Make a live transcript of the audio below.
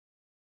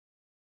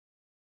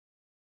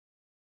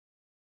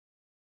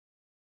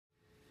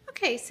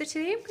Okay, so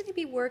today I'm going to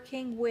be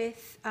working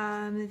with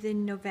the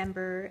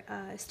November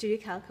Studio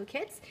Calico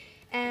kits,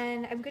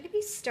 and I'm going to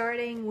be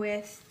starting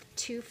with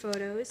 2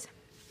 photos.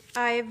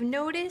 I've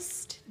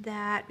noticed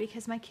that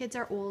because my kids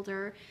are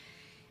older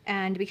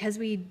and because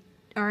we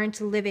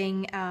aren't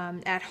living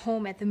at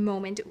home at the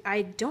moment,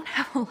 I don't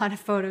have a lot of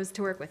photos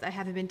to work with. I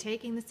haven't been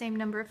taking the same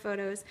number of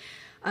photos,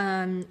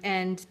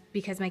 and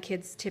because my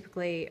kids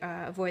typically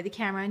avoid the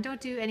camera and don't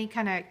do any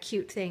kind of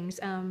cute things,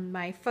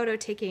 my photo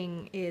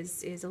taking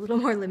is a little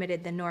more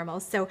limited than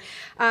normal. So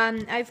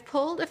I've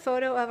pulled a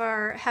photo of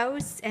our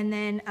house and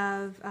then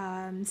of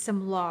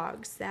some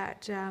logs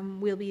that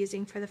we'll be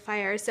using for the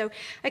fire. So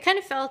I kind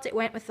of felt it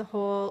went with the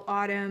whole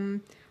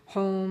autumn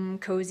home,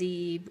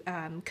 cozy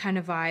kind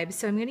of vibe.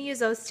 So I'm going to use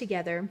those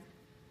together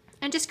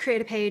and just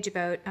create a page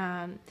about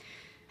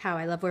how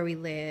I love where we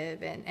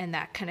live and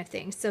that kind of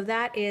thing. So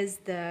that is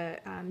the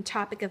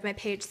topic of my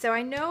page. So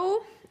I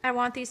know I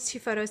want these 2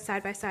 photos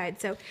side by side.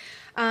 So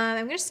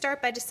I'm going to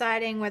start by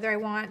deciding whether I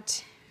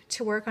want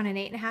to work on an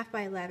 8.5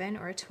 by 11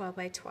 or a 12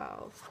 by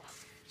 12.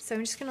 So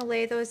I'm just going to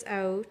lay those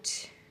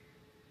out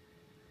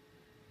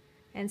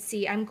and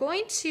see.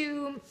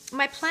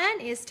 My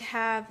plan is to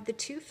have the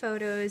 2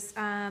 photos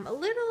a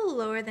little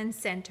lower than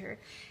center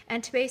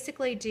and to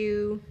basically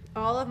do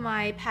all of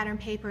my pattern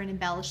paper and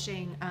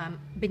embellishing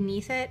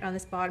beneath it on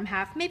this bottom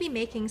half, maybe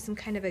making some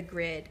kind of a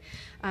grid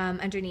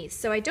underneath.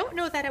 So I don't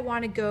know that I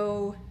want to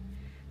go,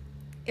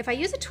 if I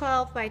use a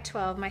 12 by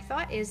 12, my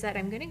thought is that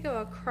I'm going to go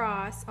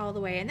across all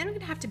the way and then I'm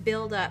going to have to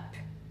build up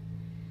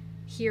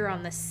here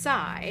on the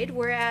side,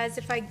 whereas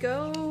if I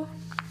go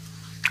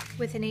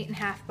with an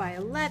 8.5 by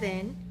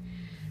 11,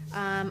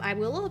 I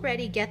will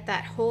already get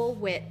that whole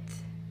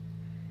width.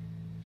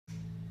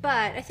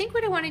 But I think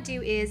what I want to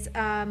do is,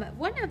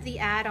 one of the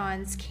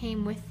add-ons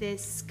came with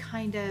this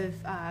kind of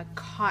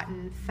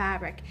cotton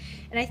fabric,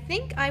 and I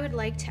think I would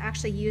like to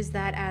actually use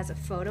that as a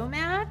photo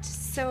mat.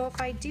 So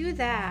if I do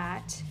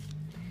that,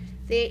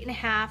 the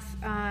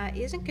 8.5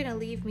 isn't going to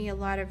leave me a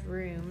lot of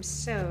room.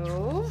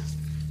 So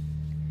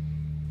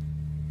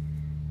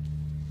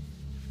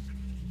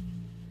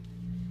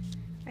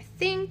I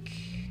think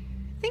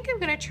I'm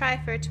going to try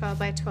for a 12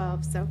 by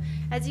 12. So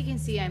as you can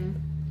see,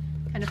 I'm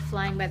kind of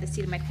flying by the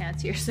seat of my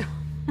pants here, so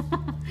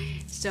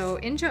so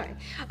enjoy.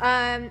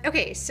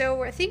 Okay,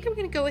 so I think I'm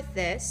going to go with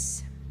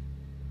this.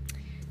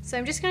 So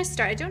I'm just going to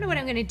start. I don't know what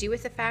I'm going to do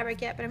with the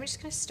fabric yet, but I'm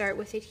just going to start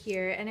with it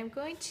here, and I'm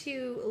going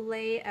to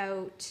lay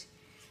out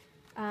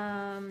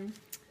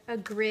a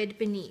grid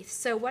beneath.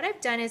 So what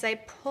I've done is I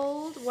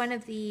pulled one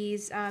of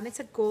these,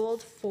 it's a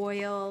gold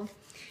foil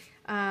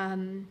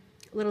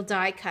little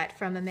die cut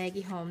from a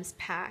Maggie Holmes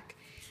pack.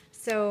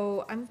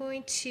 So I'm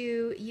going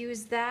to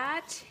use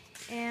that,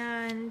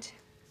 and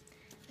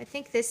I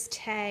think this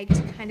tag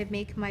to kind of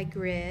make my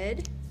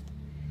grid.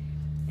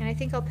 And I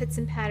think I'll put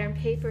some pattern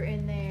paper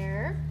in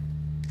there.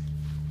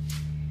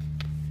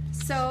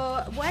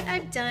 So what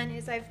I've done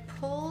is I've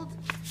pulled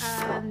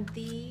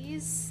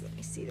these, let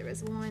me see, there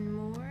was one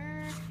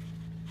more.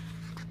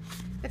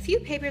 A few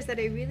papers that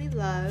I really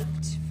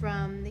loved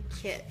from the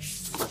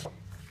kits,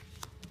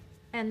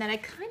 and that I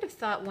kind of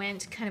thought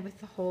went kind of with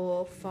the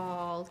whole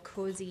fall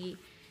cozy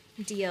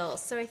deal.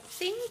 So I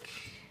think,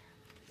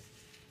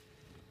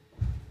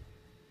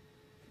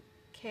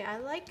 okay, I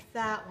like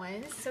that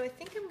one. So I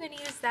think I'm going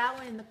to use that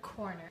one in the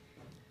corner.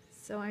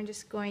 So I'm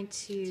just going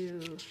to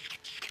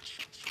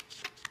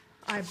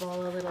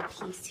eyeball a little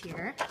piece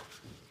here.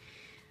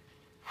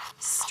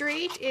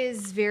 Straight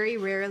is very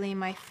rarely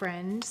my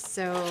friend,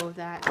 so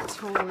that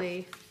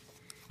totally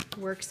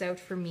works out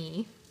for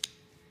me.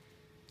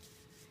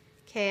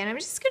 Okay, and I'm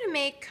just going to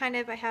make kind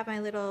of, I have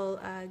my little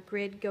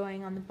grid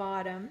going on the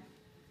bottom.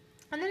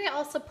 And then I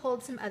also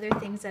pulled some other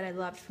things that I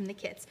loved from the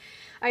kits.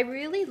 I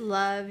really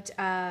loved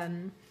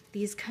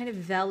these kind of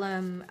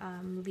vellum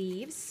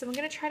leaves, so I'm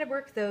going to try to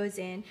work those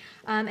in.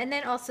 And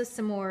then also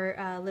some more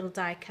little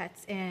die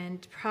cuts,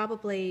 and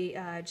probably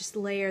just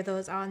layer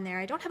those on there.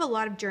 I don't have a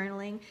lot of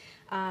journaling,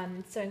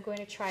 so I'm going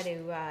to try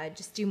to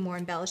just do more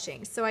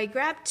embellishing. So I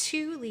grabbed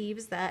 2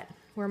 leaves that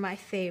were my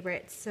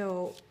favorites.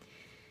 So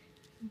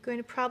I'm going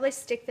to probably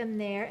stick them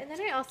there. And then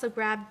I also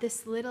grabbed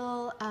this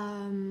little,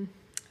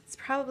 it's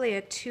probably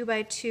a 2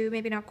 by 2,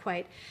 maybe not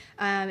quite.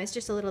 It's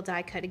just a little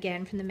die cut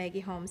again from the Maggie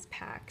Holmes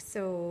pack.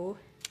 So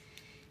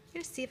I'm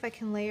going to see if I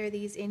can layer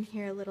these in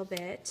here a little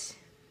bit.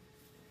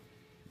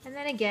 And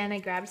then again, I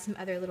grabbed some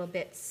other little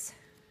bits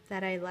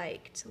that I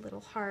liked. A little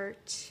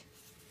heart,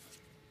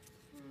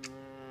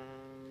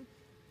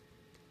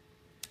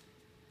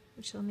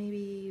 which I'll maybe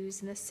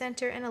use in the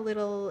center, and a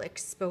little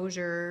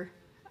exposure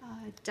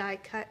die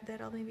cut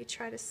that I'll maybe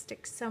try to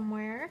stick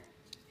somewhere.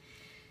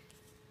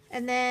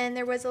 And then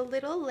there was a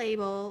little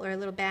label, or a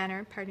little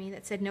banner, pardon me,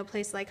 that said "No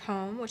Place Like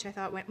Home," which I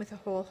thought went with the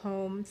whole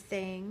home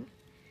thing.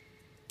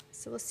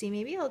 So we'll see,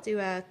 maybe I'll do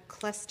a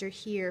cluster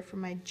here for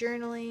my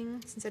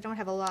journaling. Since I don't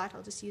have a lot,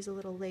 I'll just use a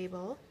little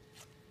label.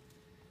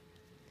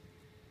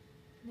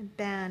 And a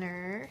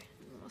banner.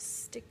 We'll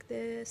stick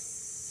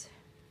this.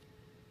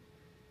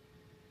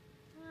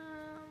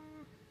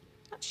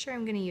 Not sure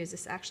I'm going to use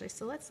this actually,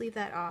 so let's leave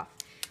that off.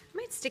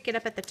 might stick it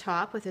up at the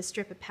top with a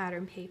strip of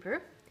pattern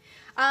paper.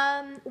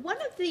 One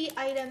of the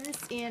items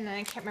in,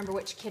 I can't remember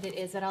which kit it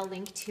is, that I'll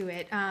link to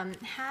it,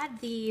 had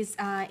these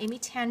Amy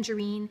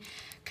Tangerine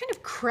kind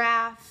of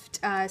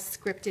craft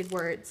scripted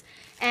words.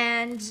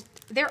 And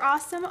they're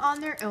awesome on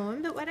their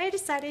own, but what I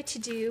decided to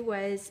do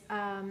was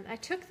I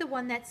took the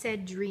one that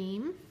said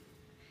dream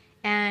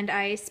and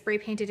I spray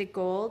painted it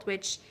gold,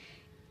 which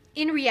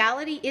in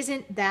reality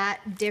isn't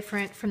that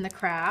different from the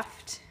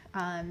craft,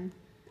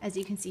 as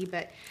you can see,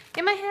 but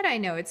in my head I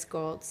know it's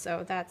gold,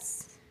 so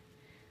that's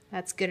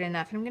good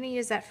enough. And I'm going to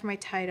use that for my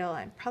title.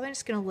 I'm probably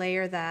just going to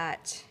layer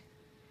that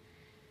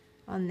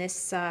on this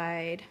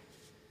side.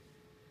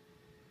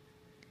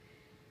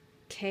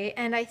 Okay,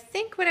 and I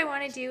think what I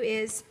want to do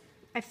is,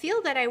 I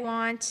feel that I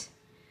want,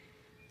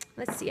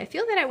 let's see, I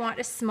feel that I want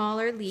a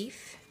smaller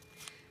leaf,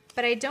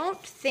 but I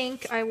don't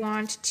think I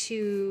want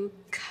to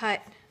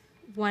cut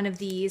one of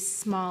these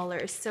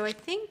smaller. So I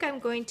think I'm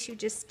going to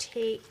just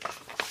take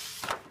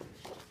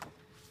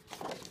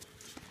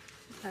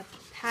a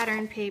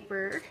pattern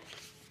paper,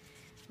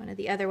 one of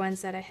the other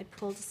ones that I had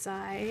pulled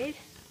aside.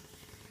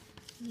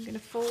 I'm going to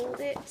fold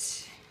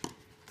it.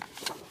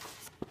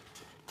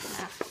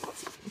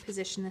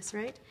 Position this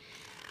right.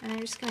 And I'm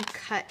just going to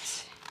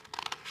cut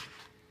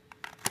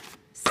a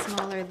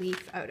smaller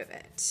leaf out of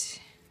it.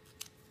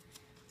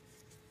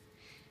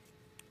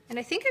 And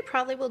I think I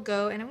probably will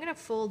go, and I'm going to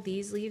fold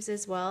these leaves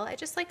as well. I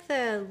just like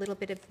the little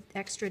bit of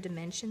extra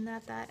dimension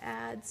that that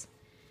adds.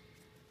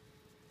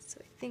 So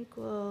I think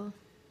we'll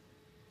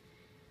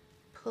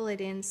pull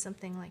it in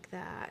something like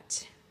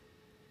that.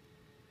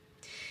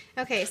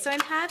 Okay, so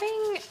I'm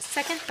having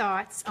second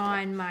thoughts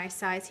on my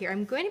size here.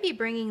 I'm going to be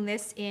bringing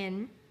this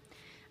in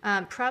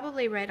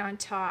probably right on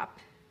top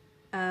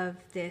of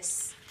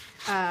this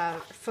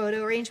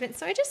photo arrangement.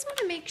 So I just want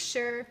to make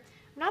sure,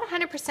 I'm not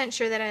 100%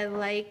 sure that I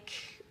like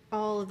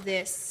all of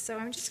this. So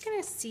I'm just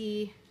going to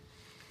see,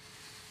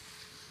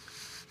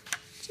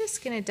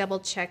 just going to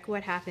double check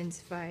what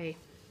happens if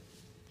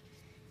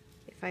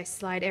I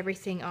slide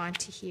everything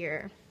onto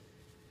here.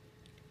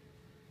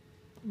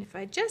 And if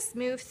I just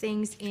move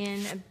things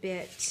in a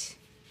bit,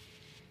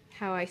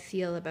 how I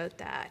feel about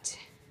that.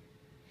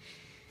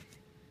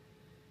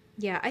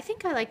 Yeah, I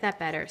think I like that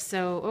better.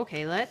 So,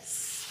 okay,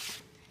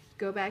 let's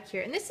go back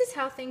here. And this is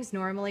how things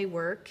normally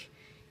work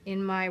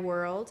in my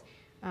world.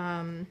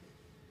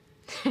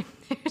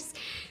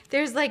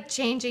 There's like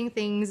changing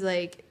things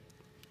like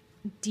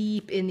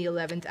deep in the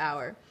 11th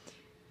hour.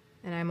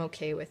 And I'm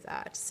okay with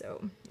that.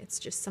 So it's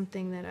just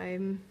something that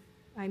I'm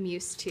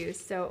used to.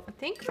 So I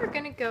think we're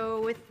gonna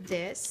go with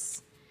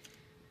this.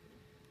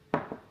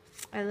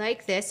 I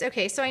like this.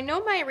 Okay, so I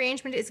know my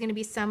arrangement is gonna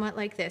be somewhat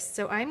like this.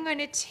 So I'm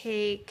gonna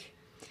take,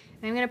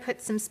 I'm gonna put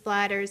some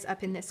splatters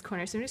up in this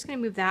corner. So I'm just gonna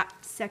move that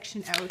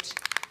section out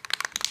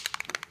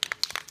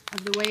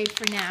of the way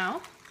for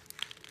now.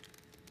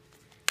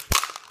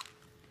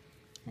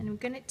 And I'm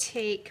gonna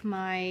take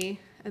my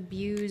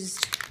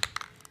abused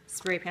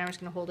spray pan. I'm just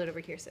gonna hold it over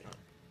here so I don't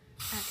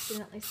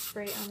accidentally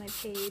spray on my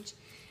page.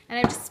 And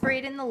I've just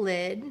sprayed in the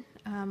lid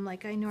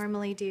like I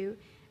normally do.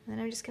 And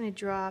then I'm just going to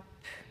drop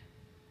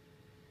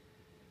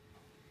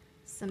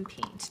some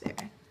paint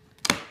there.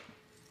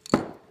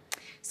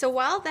 So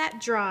while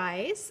that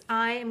dries,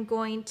 I am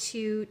going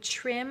to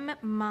trim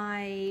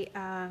my,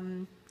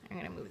 I'm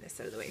going to move this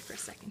out of the way for a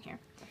second here.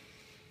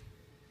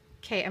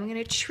 Okay, I'm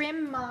going to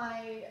trim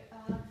my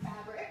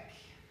fabric.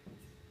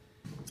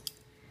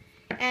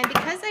 And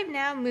because I've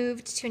now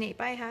moved to an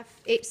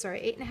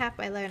 8.5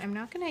 by 11, I'm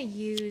not going to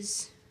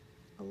use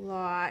a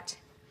lot.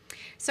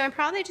 So I'm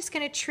probably just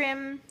going to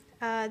trim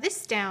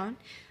this down.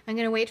 I'm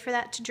going to wait for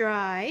that to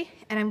dry,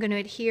 and I'm going to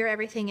adhere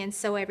everything and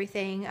sew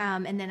everything,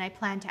 and then I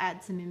plan to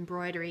add some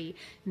embroidery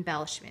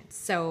embellishments.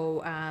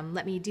 So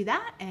let me do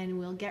that and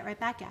we'll get right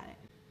back at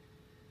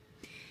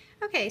it.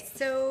 Okay,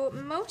 so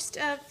most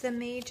of the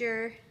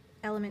major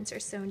elements are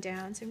sewn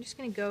down, so I'm just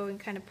going to go and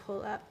kind of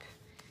pull up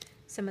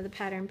some of the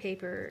pattern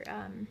paper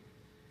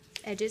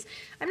edges.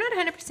 I'm not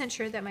 100%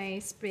 sure that my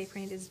spray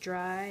paint is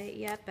dry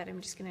yet, but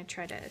I'm just going to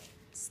try to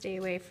stay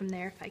away from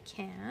there if I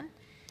can,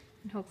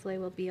 and hopefully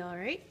we'll be all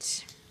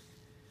right.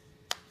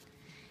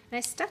 And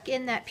I stuck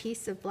in that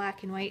piece of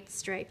black and white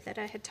stripe that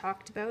I had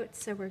talked about,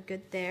 so we're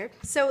good there.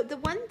 So the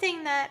one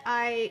thing that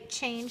I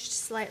changed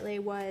slightly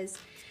was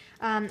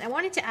I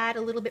wanted to add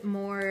a little bit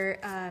more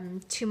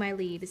to my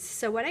leaves.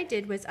 So what I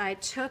did was I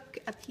took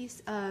a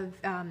piece of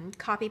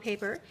copy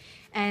paper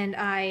and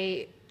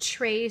I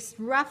traced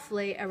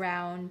roughly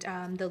around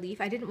the leaf.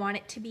 I didn't want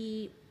it to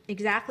be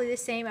exactly the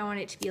same. I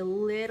wanted it to be a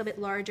little bit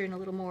larger and a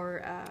little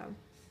more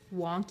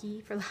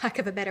wonky, for lack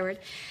of a better word.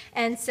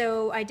 And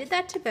so I did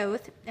that to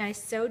both, and I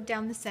sewed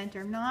down the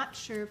center. I'm not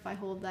sure if I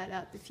hold that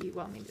up,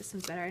 well, maybe this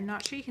one's better. I'm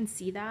not sure you can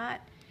see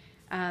that.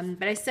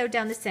 But I sewed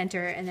down the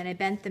center, and then I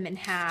bent them in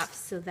half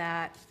so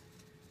that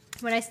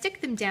when I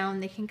stick them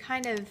down, they can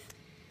kind of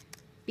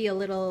be a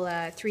little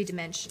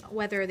three-dimensional.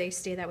 Whether they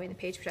stay that way in the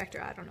page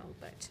protector, I don't know,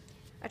 but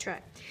I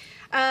tried.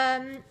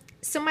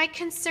 So my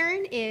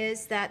concern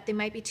is that they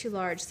might be too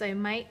large, so I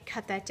might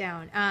cut that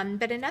down.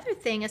 But another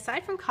thing,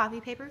 aside from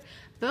copy paper,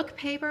 book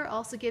paper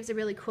also gives a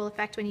really cool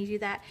effect when you do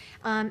that.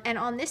 And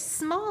on this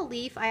small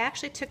leaf, I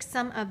actually took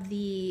some of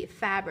the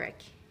fabric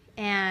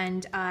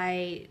and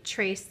I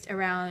traced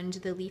around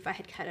the leaf I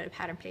had cut out of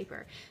pattern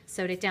paper,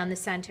 sewed it down the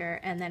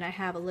center, and then I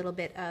have a little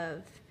bit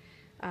of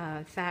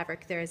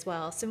fabric there as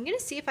well. So I'm going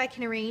to see if I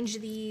can arrange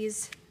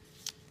these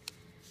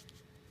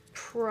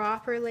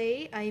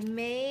properly. I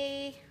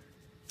may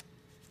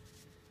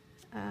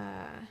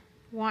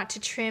want to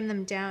trim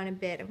them down a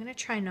bit. I'm going to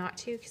try not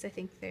to because I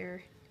think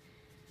they're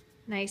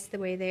nice the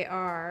way they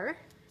are.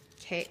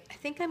 Okay, I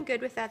think I'm good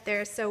with that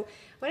there. So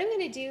what I'm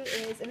going to do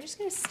is I'm just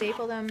going to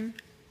staple them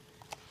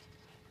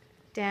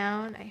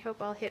down. I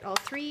hope I'll hit all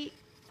three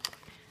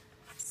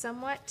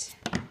somewhat.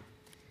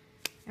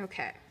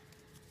 Okay.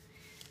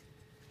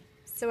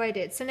 So I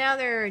did. So now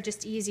they're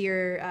just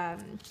easier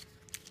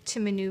to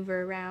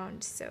maneuver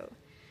around. So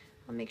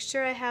I'll make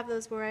sure I have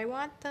those where I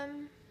want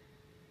them.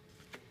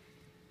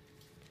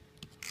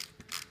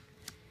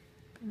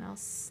 And I'll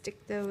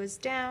stick those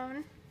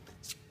down.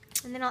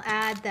 And then I'll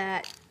add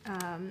that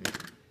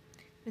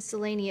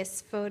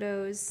miscellaneous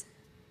photos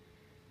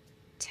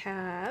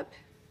tab.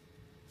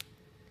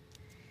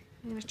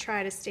 I'm going to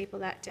try to staple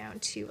that down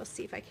too. We'll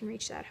see if I can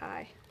reach that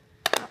high.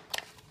 Oh,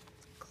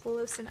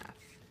 close enough.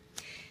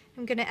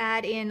 I'm going to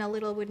add in a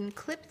little wooden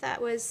clip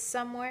that was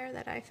somewhere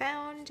that I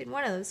found in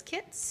one of those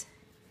kits.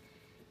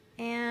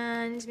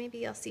 And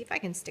maybe I'll see if I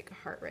can stick a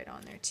heart right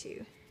on there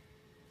too.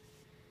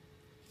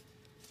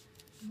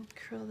 I'll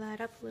curl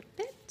that up a little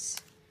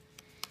bit.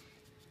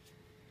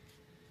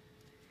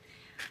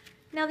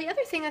 Now the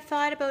other thing I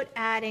thought about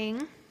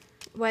adding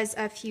was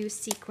a few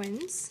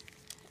sequins.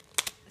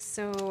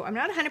 So I'm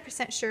not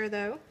 100% sure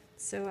though,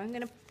 so I'm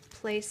going to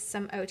place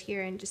some out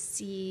here and just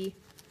see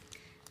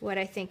what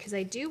I think, because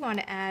I do want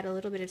to add a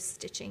little bit of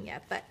stitching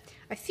yet, but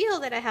I feel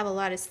that I have a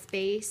lot of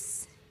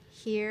space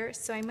here,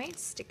 so I might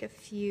stick a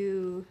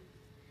few,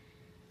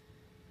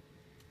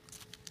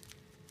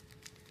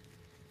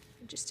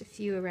 just a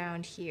few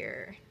around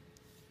here.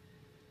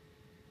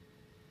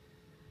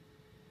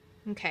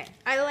 Okay,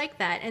 I like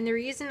that, and the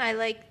reason I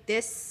like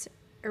this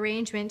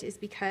arrangement is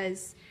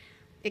because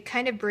it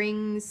kind of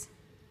brings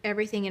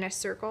everything in a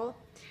circle.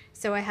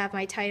 So I have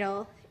my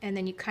title, and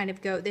then you kind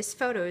of go, this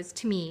photos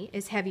to me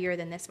is heavier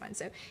than this one,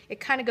 so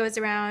it kind of goes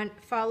around,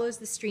 follows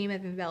the stream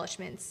of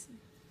embellishments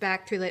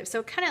back through it,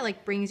 so it kind of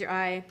like brings your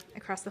eye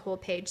across the whole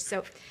page.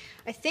 So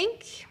I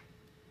think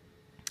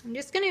I'm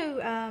just going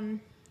to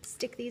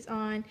stick these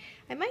on.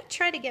 I might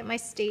try to get my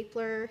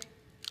stapler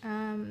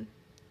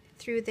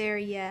through there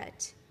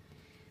yet,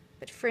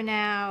 but for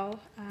now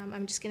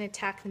I'm just going to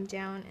tack them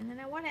down, and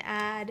then I want to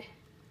add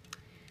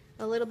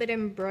a little bit of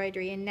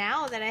embroidery. And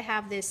now that I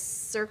have this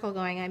circle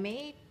going, I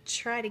may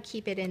try to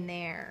keep it in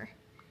there.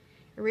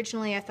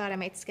 Originally I thought I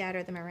might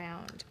scatter them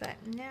around, but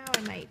now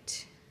I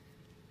might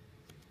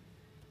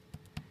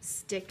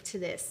stick to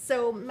this.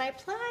 So my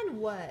plan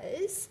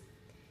was,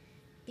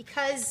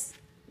 because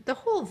the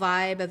whole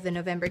vibe of the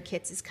November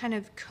kits is kind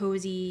of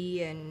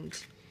cozy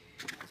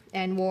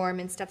and warm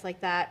and stuff like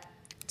that,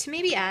 to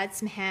maybe add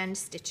some hand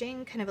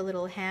stitching, kind of a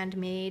little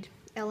handmade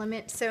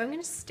element. So I'm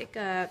going to stick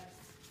a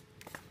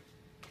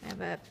kind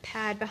of a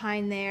pad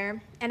behind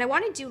there, and I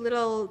want to do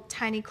little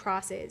tiny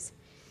crosses.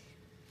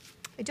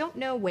 I don't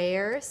know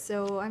where,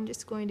 so I'm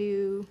just going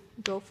to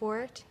go for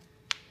it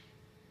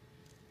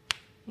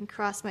and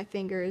cross my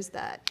fingers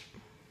that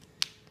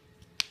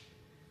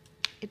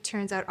it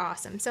turns out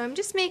awesome. So I'm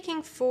just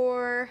making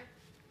 4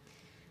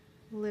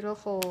 little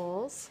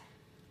holes,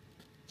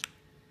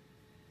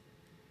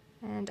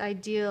 and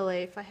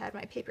ideally if I had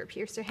my paper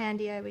piercer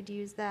handy I would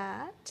use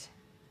that.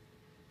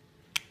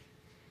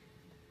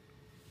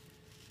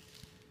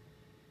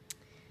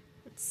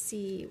 Let's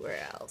see where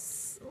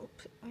else. We'll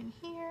put one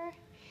here.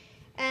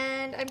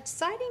 And I'm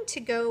deciding to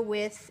go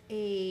with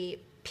a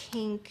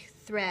pink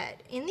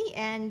thread. In the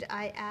end,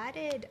 I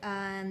added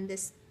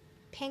this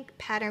pink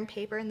pattern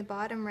paper in the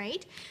bottom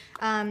right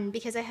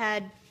because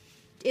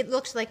it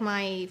looked like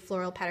my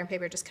floral pattern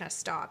paper just kind of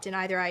stopped, and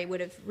either I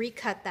would have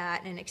recut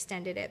that and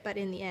extended it, but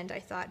in the end I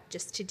thought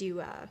just to do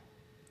a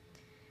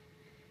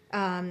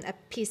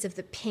piece of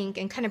the pink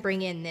and kind of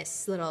bring in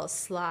this little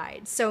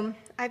slide. So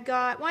I've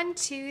got 1,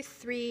 2,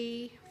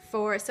 3,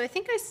 4, so I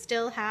think I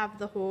still have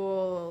the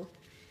whole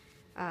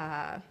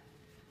kind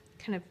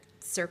of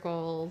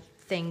circle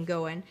thing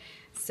going.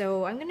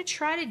 So I'm going to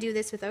try to do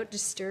this without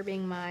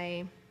disturbing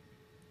my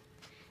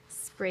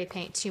spray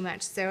paint too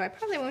much. So I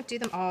probably won't do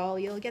them all.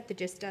 You'll get the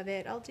gist of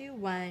it. I'll do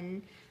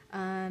one,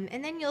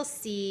 and then you'll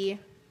see,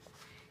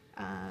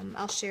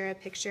 I'll share a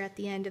picture at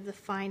the end of the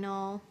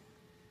final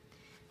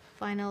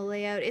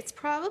layout. It's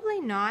probably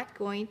not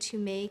going to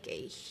make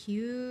a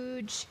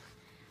huge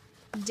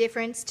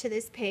difference to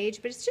this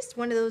page, but it's just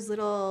one of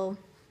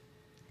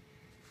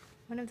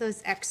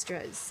those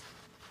extras.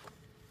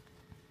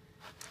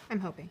 I'm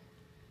hoping.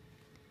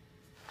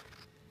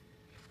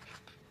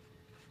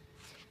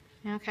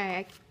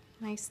 Okay,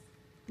 my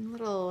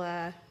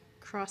little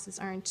crosses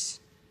aren't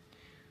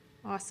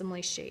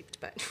awesomely shaped,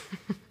 but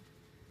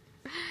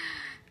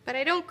but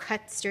I don't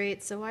cut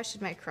straight, so why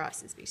should my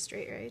crosses be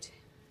straight, right?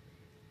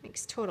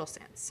 Makes total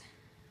sense.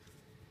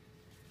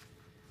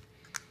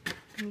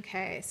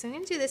 Okay, so I'm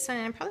going to do this one,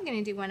 and I'm probably going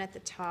to do one at the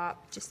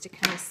top just to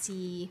kind of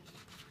see.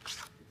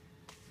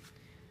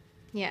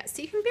 Yeah,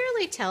 so you can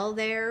barely tell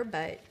there,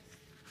 but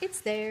it's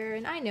there,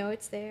 and I know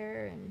it's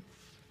there, and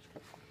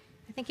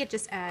I think it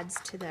just adds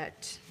to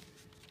that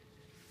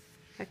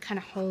kind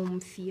of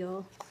home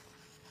feel.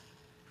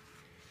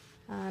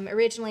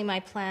 Originally, my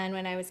plan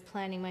when I was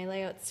planning my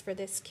layouts for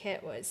this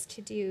kit was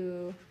to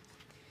do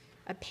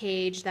a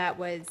page that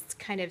was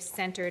kind of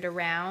centered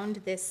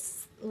around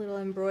this little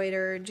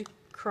embroidered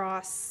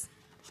cross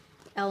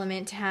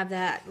element, to have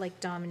that like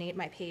dominate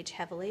my page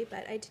heavily,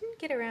 but I didn't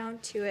get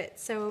around to it.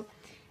 So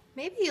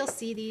maybe you'll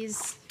see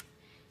these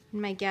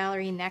in my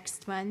gallery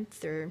next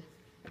month. Or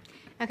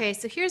okay,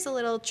 so here's a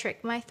little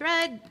trick. My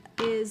thread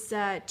is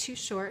too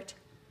short.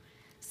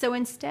 So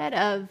instead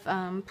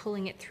of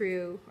pulling it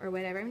through or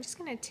whatever, I'm just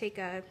going to take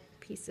a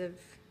piece of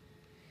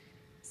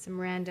some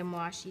random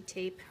washi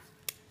tape,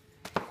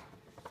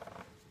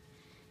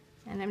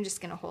 and I'm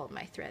just going to hold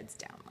my threads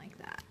down like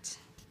that.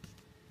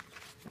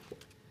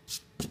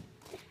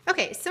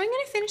 Okay, so I'm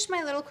going to finish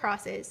my little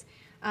crosses,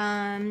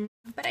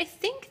 but I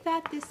think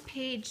that this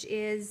page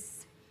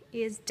is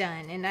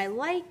done, and I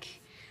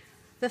like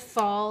the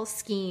fall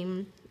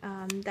scheme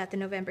that the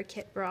November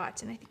kit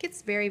brought, and I think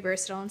it's very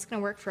versatile, and it's going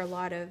to work for a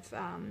lot of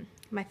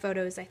my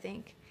photos, I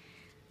think.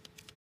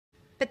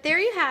 But there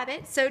you have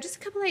it. So just a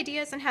couple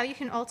ideas on how you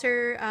can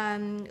alter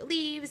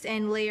leaves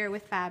and layer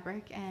with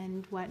fabric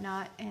and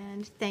whatnot,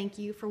 and thank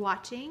you for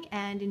watching,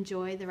 and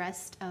enjoy the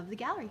rest of the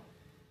gallery.